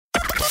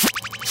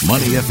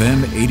Money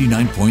FM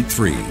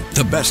 89.3,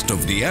 the best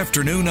of the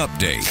afternoon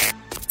update.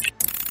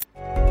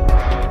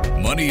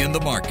 Money in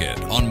the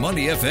Market on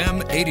Money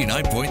FM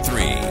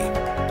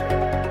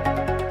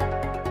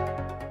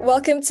 89.3.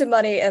 Welcome to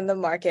Money in the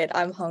Market.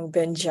 I'm Hong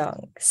Bin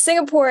Jung.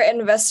 Singapore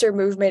Investor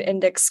Movement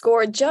Index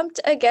score jumped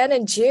again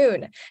in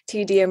June.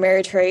 TD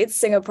Ameritrade's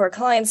Singapore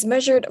clients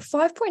measured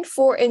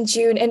 5.4 in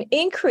June, an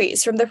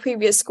increase from the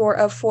previous score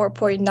of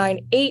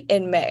 4.98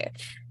 in May.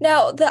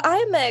 Now, the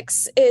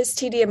IMX is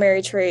TD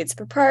Ameritrade's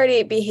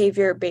proprietary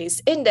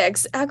behavior-based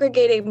index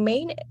aggregating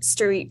Main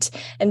Street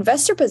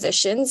investor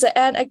positions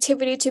and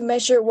activity to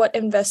measure what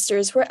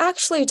investors were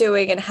actually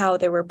doing and how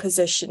they were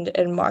positioned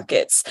in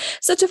markets.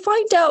 So to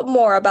find out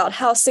more about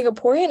how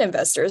Singaporean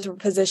investors were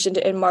positioned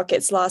in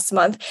markets last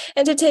month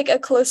and to take a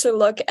closer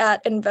look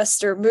at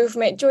investor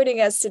movement, joining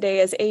us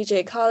today is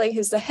AJ Colley,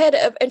 who's the head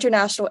of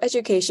international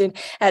education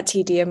at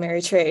TD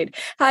Ameritrade.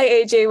 Hi,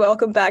 AJ.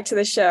 Welcome back to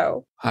the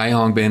show. Hi,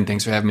 Hong Bin.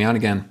 Thanks for having me on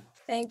again.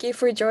 Thank you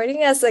for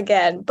joining us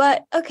again.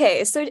 But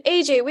okay, so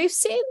AJ, we've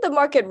seen the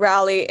market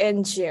rally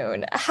in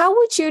June. How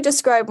would you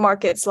describe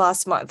markets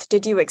last month?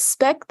 Did you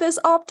expect this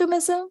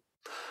optimism?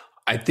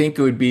 I think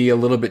it would be a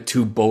little bit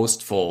too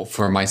boastful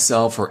for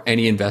myself or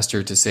any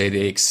investor to say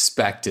they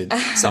expected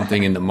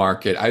something in the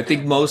market. I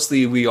think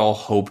mostly we all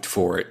hoped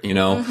for it,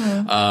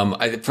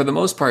 For the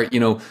most part,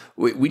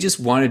 we just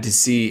wanted to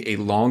see a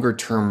longer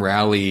term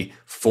rally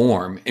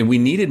form and we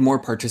needed more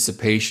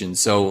participation.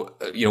 So,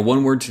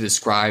 one word to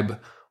describe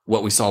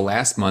what we saw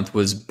last month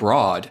was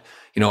broad.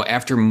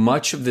 After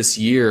much of this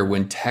year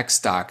when tech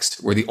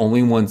stocks were the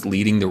only ones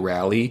leading the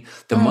rally,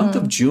 the month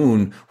of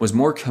June was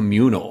more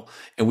communal.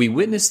 And we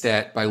witnessed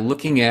that by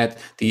looking at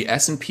the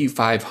S&P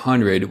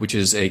 500, which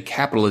is a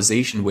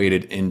capitalization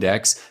weighted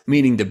index,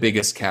 meaning the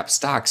biggest cap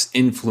stocks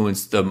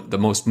influenced the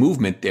most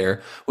movement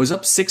there, was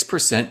up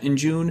 6% in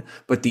June.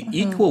 But the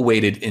equal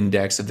weighted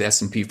index of the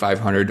S&P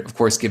 500, of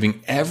course,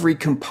 giving every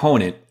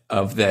component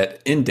of that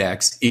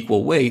index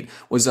equal weight,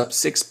 was up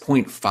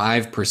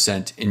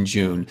 6.5% in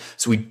June.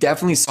 So we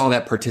definitely saw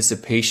that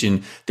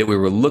participation that we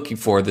were looking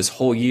for this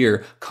whole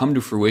year come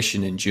to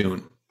fruition in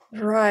June.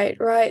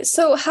 Right.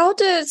 So how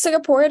did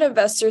Singaporean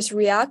investors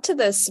react to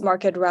this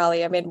market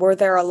rally? I mean, were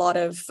there a lot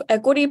of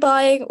equity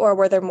buying or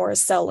were there more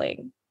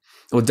selling?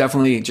 Well,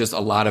 definitely just a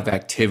lot of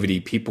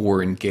activity. People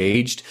were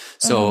engaged.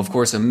 So, of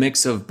course, a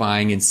mix of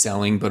buying and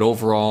selling. But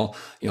overall,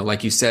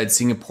 like you said,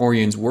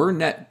 Singaporeans were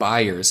net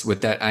buyers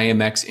with that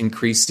IMX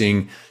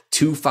increasing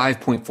to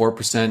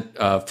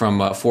 5.4% from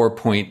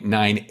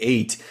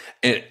 4.98.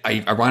 And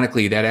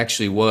ironically, that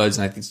actually was,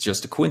 and I think it's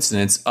just a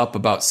coincidence, up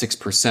about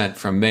 6%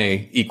 from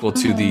May, equal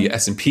to the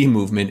S&P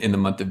movement in the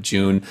month of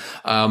June.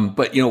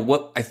 But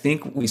what I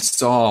think we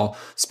saw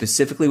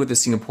specifically with the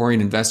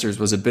Singaporean investors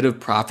was a bit of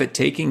profit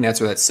taking. That's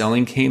where that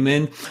selling came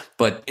in.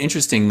 But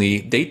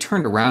interestingly, they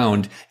turned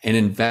around and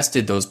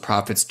invested those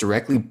profits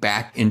directly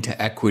back into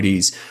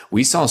equities.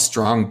 We saw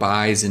strong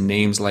buys in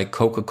names like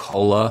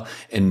Coca-Cola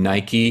and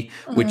Nike,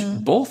 which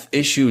both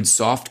issued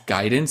soft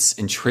guidance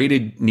and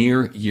traded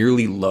near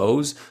yearly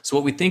lows. So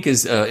what we think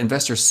is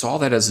investors saw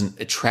that as an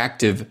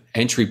attractive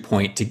entry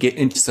point to get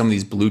into some of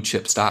these blue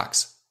chip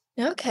stocks.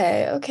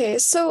 Okay.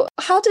 So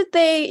how did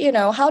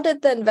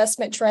the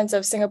investment trends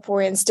of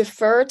Singaporeans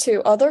differ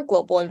to other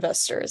global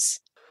investors?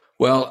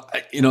 Well,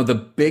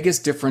 the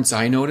biggest difference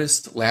I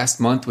noticed last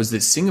month was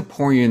that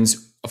Singaporeans,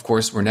 of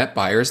course, were net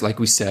buyers, like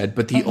we said,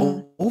 but the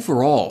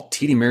overall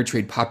TD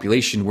Ameritrade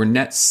population were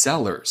net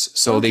sellers.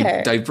 So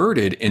they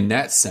diverted in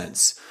that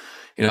sense.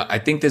 I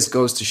think this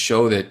goes to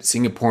show that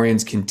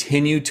Singaporeans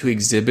continue to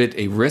exhibit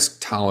a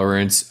risk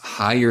tolerance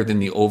higher than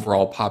the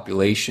overall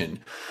population.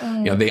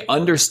 They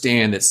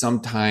understand that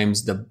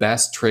sometimes the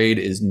best trade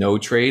is no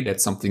trade.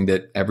 That's something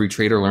that every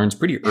trader learns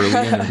pretty early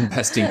in their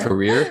investing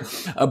career.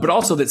 But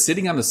also that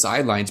sitting on the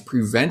sidelines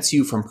prevents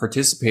you from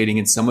participating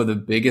in some of the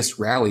biggest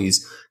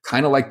rallies,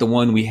 kind of like the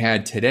one we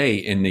had today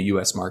in the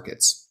U.S.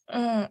 markets.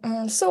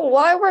 So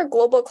why were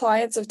global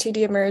clients of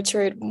TD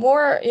Ameritrade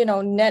more,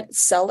 net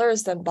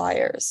sellers than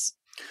buyers?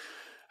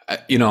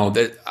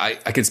 That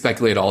I could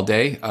speculate all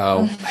day.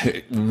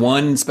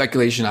 One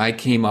speculation I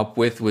came up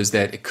with was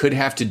that it could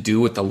have to do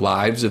with the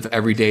lives of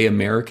everyday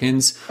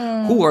Americans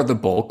who are the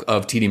bulk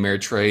of TD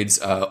Ameritrade's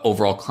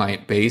overall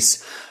client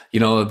base.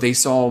 They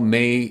saw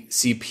May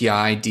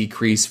CPI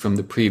decrease from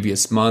the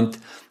previous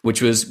month,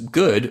 which was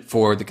good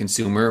for the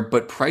consumer,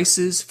 but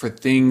prices for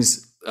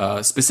things,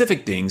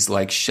 specific things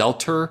like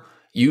shelter,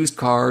 used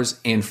cars,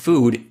 and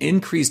food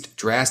increased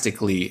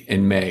drastically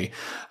in May.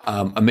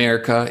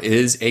 America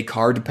is a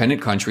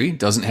car-dependent country,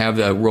 doesn't have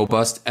the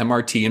robust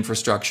MRT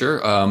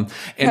infrastructure, and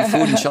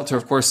food and shelter,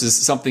 of course, is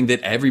something that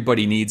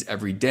everybody needs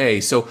every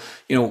day. So,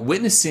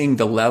 witnessing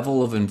the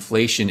level of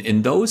inflation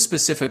in those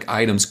specific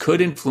items could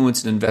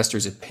influence an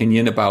investor's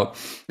opinion about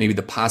maybe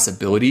the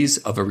possibilities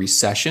of a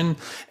recession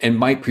and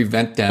might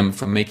prevent them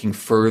from making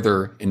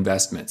further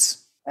investments.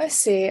 I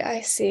see,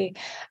 I see.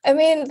 I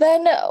mean,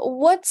 then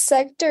what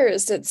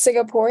sectors did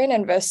Singaporean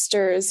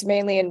investors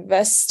mainly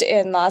invest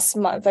in last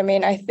month? I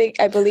mean,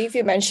 I believe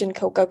you mentioned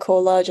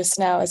Coca-Cola just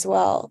now as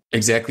well.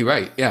 Exactly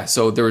right. Yeah.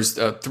 So there's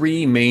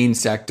three main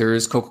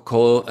sectors.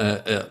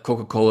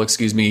 Coca-Cola,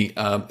 excuse me,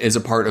 is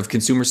a part of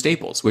consumer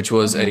staples, which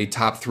was a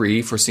top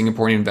three for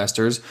Singaporean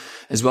investors,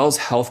 as well as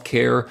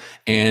healthcare,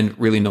 and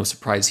really no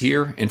surprise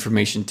here,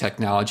 information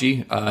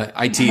technology.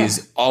 IT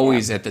is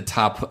always at the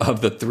top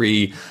of the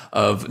three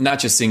of not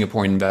just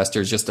Singaporean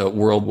investors, just a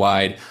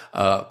worldwide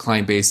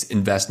client-based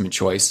investment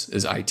choice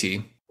is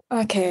IT.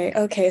 Okay,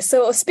 okay.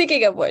 So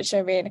speaking of which,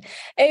 I mean,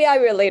 AI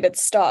related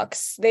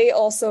stocks, they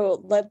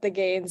also led the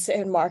gains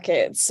in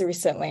markets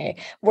recently.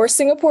 Were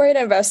Singaporean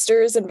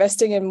investors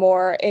investing in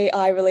more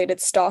AI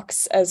related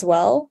stocks as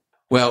well?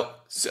 Well,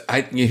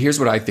 here's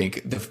what I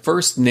think. The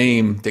first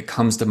name that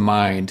comes to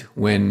mind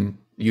when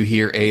you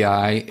hear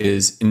AI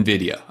is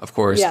NVIDIA, of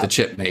course, the Yeah.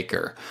 chip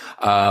maker.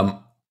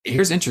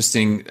 Here's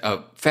interesting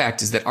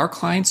fact is that our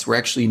clients were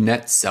actually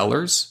net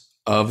sellers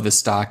of the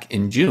stock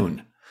in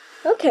June.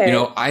 Okay.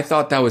 I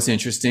thought that was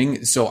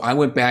interesting. So I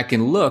went back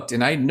and looked,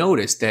 and I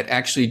noticed that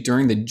actually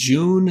during the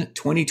June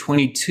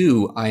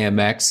 2022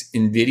 IMX,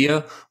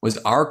 NVIDIA was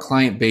our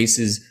client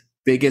base's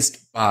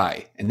biggest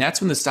buy. And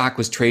that's when the stock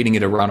was trading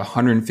at around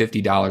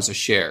 $150 a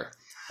share.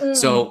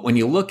 So Mm, when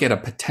you look at a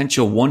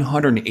potential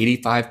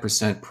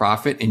 185%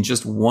 profit in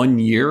just 1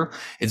 year,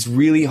 it's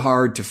really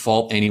hard to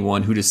fault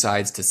anyone who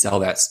decides to sell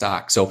that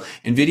stock. So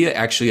Nvidia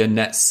actually a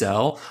net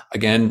sell,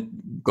 again,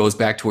 goes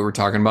back to what we're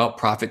talking about,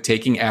 profit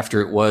taking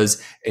after it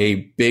was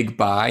a big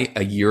buy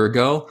a year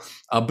ago.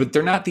 But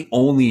they're not the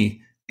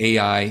only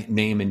AI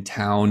name in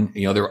town.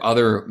 There are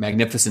other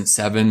Magnificent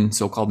Seven,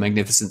 so-called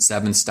Magnificent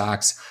Seven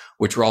stocks,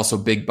 which were also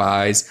big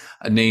buys.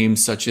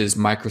 Names such as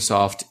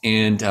Microsoft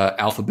and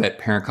Alphabet,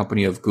 parent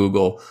company of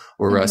Google,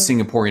 were mhm.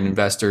 Singaporean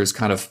investors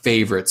kind of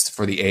favorites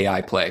for the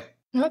AI play.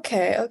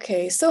 Okay,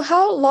 okay. So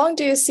how long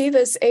do you see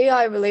this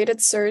AI related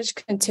surge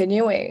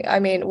continuing? I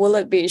mean, will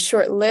it be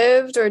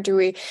short-lived or do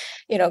we,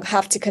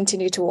 have to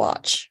continue to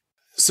watch?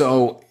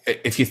 So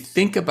if you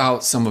think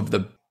about some of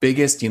the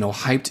biggest,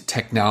 hyped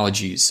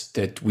technologies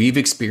that we've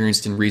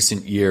experienced in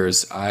recent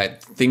years,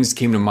 things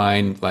came to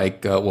mind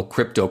like,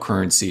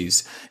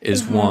 cryptocurrencies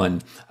is Hmm.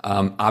 one.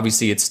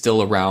 Obviously, it's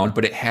still around,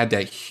 but it had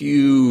that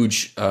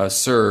huge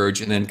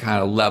surge and then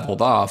kind of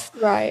leveled off.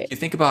 Right. You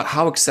think about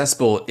how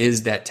accessible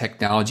is that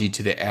technology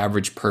to the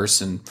average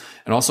person,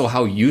 and also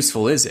how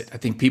useful is it? I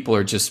think people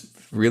are just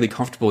really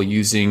comfortable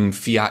using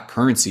fiat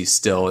currency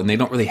still, and they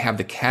don't really have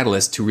the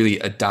catalyst to really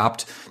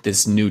adopt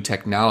this new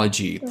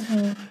technology.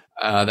 Hmm.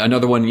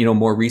 Another one,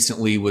 more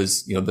recently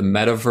was, the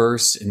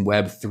metaverse and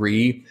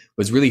Web3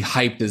 was really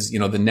hyped as,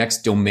 the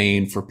next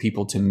domain for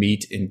people to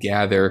meet and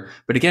gather.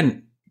 But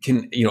again,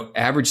 can,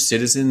 average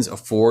citizens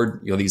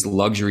afford, these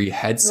luxury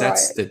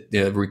headsets Right.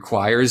 that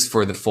requires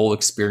for the full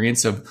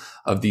experience of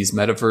these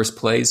metaverse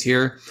plays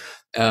here?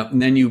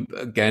 And then you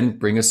again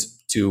bring us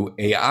to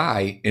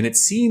AI, and it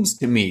seems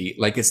to me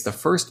like it's the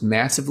first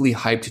massively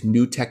hyped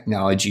new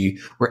technology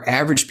where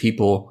average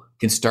people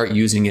can start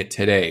using it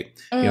today.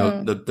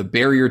 Mm, The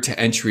barrier to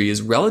entry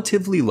is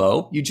relatively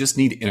low. You just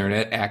need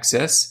internet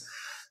access.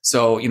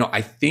 So,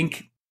 I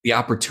think the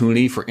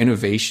opportunity for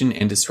innovation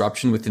and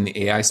disruption within the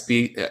AI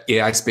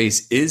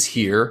space is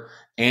here,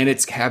 and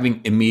it's having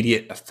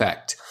immediate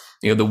effect.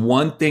 The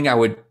one thing I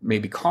would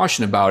maybe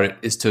caution about it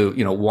is to,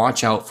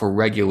 watch out for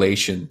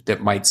regulation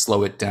that might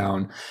slow it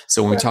down.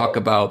 So when we talk right.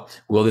 about,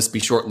 will this be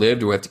short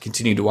lived or we have to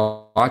continue to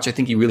watch? I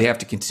think you really have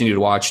to continue to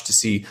watch to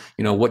see,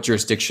 what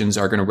jurisdictions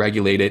are going to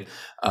regulate it,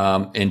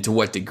 and to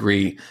what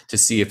degree, to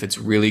see if it's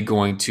really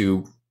going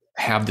to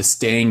have the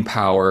staying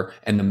power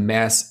and the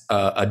mass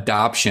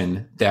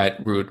adoption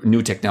that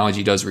new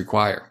technology does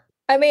require.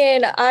 I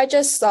mean, I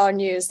just saw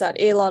news that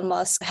Elon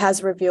Musk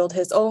has revealed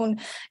his own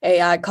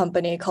AI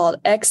company called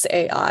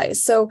XAI.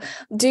 So,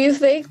 do you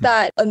think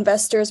that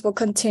investors will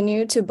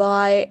continue to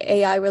buy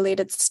AI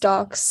related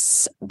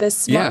stocks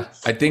this Yeah,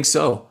 month? I think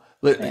so.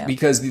 Yeah.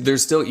 Because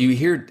there's still, you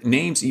hear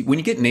names, when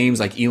you get names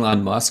like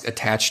Elon Musk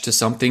attached to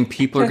something,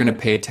 people are going to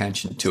pay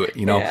attention to it.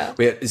 Yeah.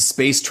 We have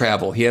space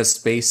travel. He has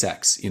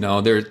SpaceX.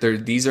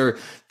 These are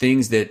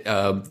things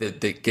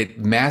that get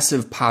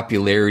massive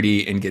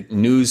popularity and get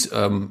news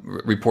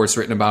reports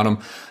written about them.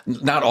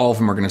 Not all of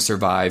them are going to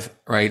survive,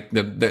 right?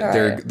 All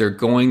They're right. they're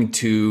going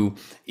to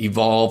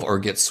evolve or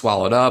get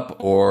swallowed up,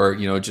 or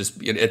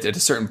just at a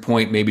certain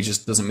point maybe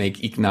just doesn't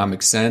make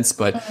economic sense.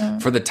 But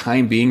Mhm. for the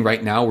time being,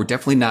 right now, we're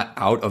definitely not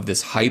out of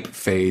this hype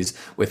phase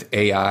with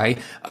AI.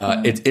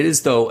 It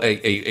is though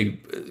a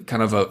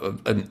kind of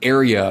an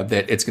area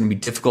that it's going to be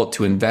difficult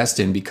to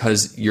invest in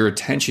because your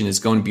attention is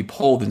going to be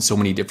pulled in so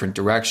many different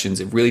directions.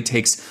 It really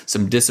takes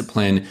some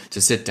discipline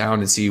to sit down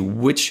and see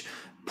which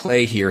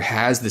play here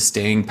has the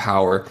staying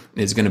power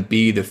and is going to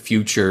be the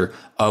future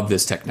of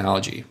this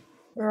technology.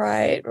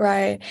 Right,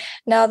 right.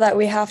 Now that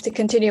we have to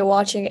continue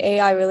watching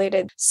AI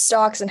related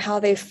stocks and how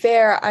they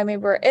fare, I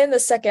mean, we're in the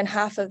second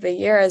half of the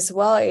year as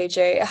well,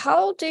 AJ.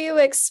 How do you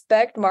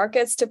expect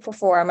markets to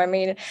perform? I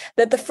mean,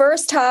 did the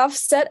first half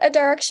set a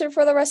direction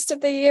for the rest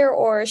of the year,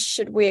 or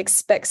should we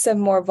expect some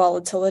more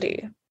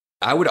volatility?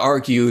 I would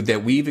argue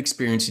that we've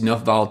experienced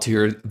enough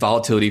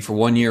volatility for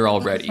 1 year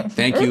already.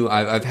 Thank you.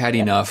 I've had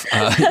enough.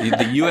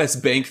 The U.S.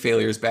 bank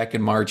failures back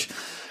in March,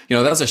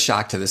 that was a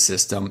shock to the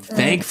system.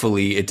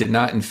 Thankfully, it did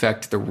not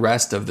infect the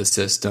rest of the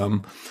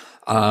system.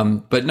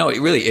 But no,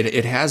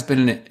 it has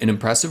been an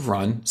impressive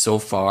run so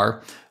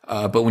far.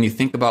 But when you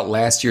think about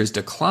last year's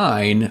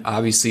decline,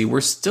 obviously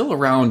we're still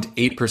around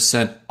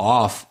 8%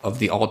 off of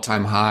the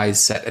all-time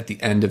highs set at the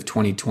end of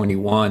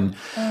 2021.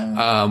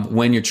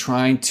 When you're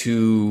trying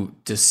to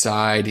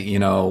decide,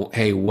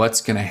 hey,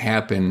 what's going to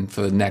happen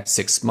for the next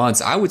 6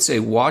 months, I would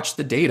say watch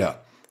the data.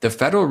 The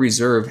Federal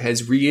Reserve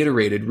has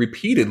reiterated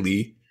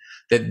repeatedly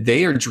that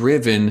they are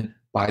driven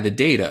by the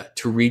data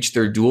to reach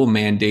their dual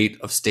mandate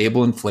of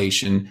stable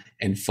inflation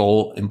and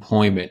full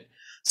employment.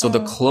 So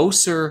the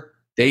closer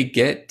they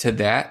get to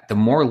that, the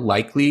more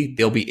likely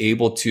they'll be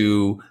able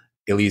to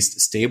at least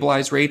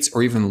stabilize rates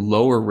or even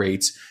lower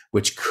rates,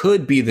 which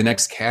could be the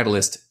next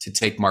catalyst to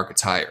take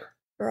markets higher.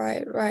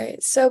 Right,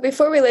 right. So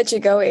before we let you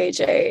go,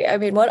 AJ, I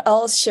mean, what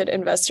else should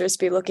investors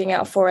be looking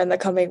out for in the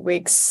coming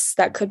weeks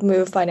that could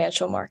move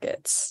financial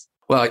markets?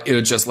 Well,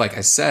 just like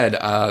I said,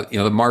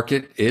 the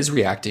market is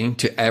reacting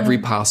to every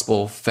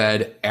possible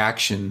Fed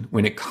action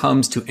when it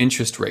comes to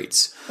interest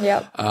rates.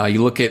 Yep.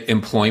 You look at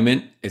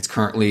employment, it's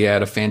currently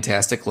at a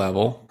fantastic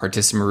level.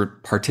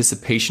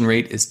 Participation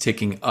rate is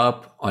ticking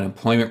up,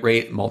 unemployment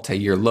rate,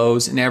 multi-year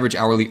lows, and average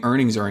hourly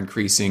earnings are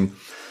increasing.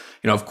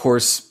 Of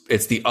course,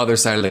 it's the other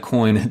side of the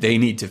coin they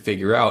need to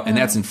figure out, and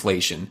that's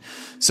inflation.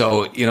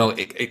 So,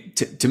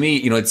 to me,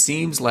 it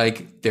seems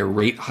like their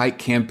rate hike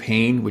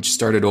campaign, which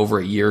started over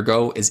a year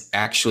ago, is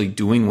actually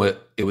doing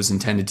what it was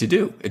intended to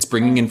do. It's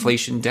bringing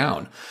inflation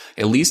down,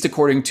 at least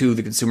according to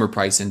the Consumer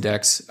Price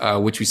Index,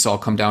 which we saw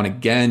come down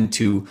again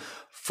to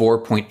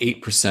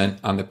 4.8%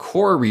 on the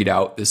core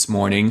readout this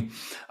morning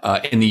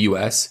in the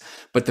US.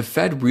 But the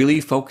Fed really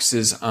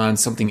focuses on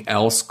something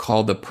else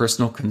called the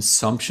Personal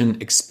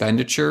Consumption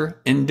Expenditure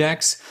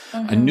Index.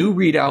 A new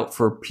readout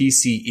for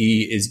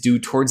PCE is due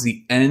towards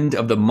the end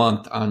of the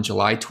month on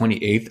July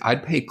 28th.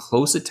 I'd pay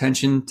close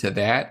attention to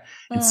that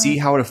and see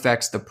how it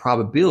affects the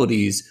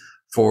probabilities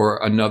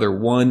for another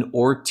 1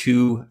 or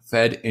 2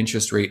 Fed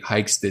interest rate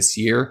hikes this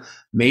year,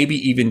 maybe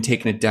even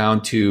taking it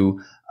down to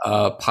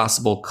a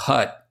possible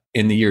cut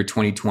in the year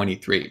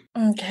 2023.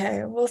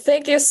 Okay. Well,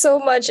 thank you so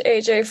much,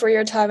 AJ, for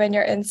your time and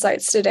your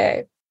insights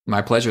today.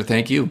 My pleasure.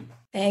 Thank you.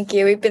 Thank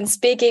you. We've been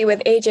speaking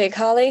with AJ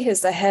Kali,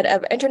 who's the head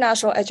of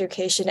international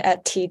education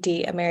at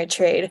TD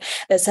Ameritrade.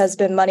 This has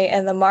been Money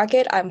in the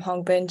Market. I'm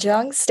Hongbin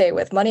Jung. Stay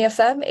with Money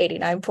FM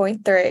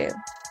 89.3.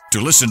 To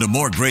listen to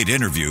more great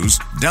interviews,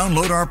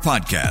 download our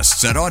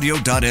podcasts at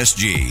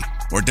audio.sg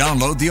or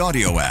download the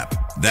audio app.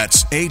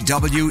 That's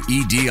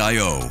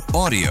AWEDIO,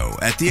 audio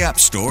at the App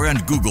Store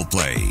and Google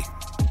Play.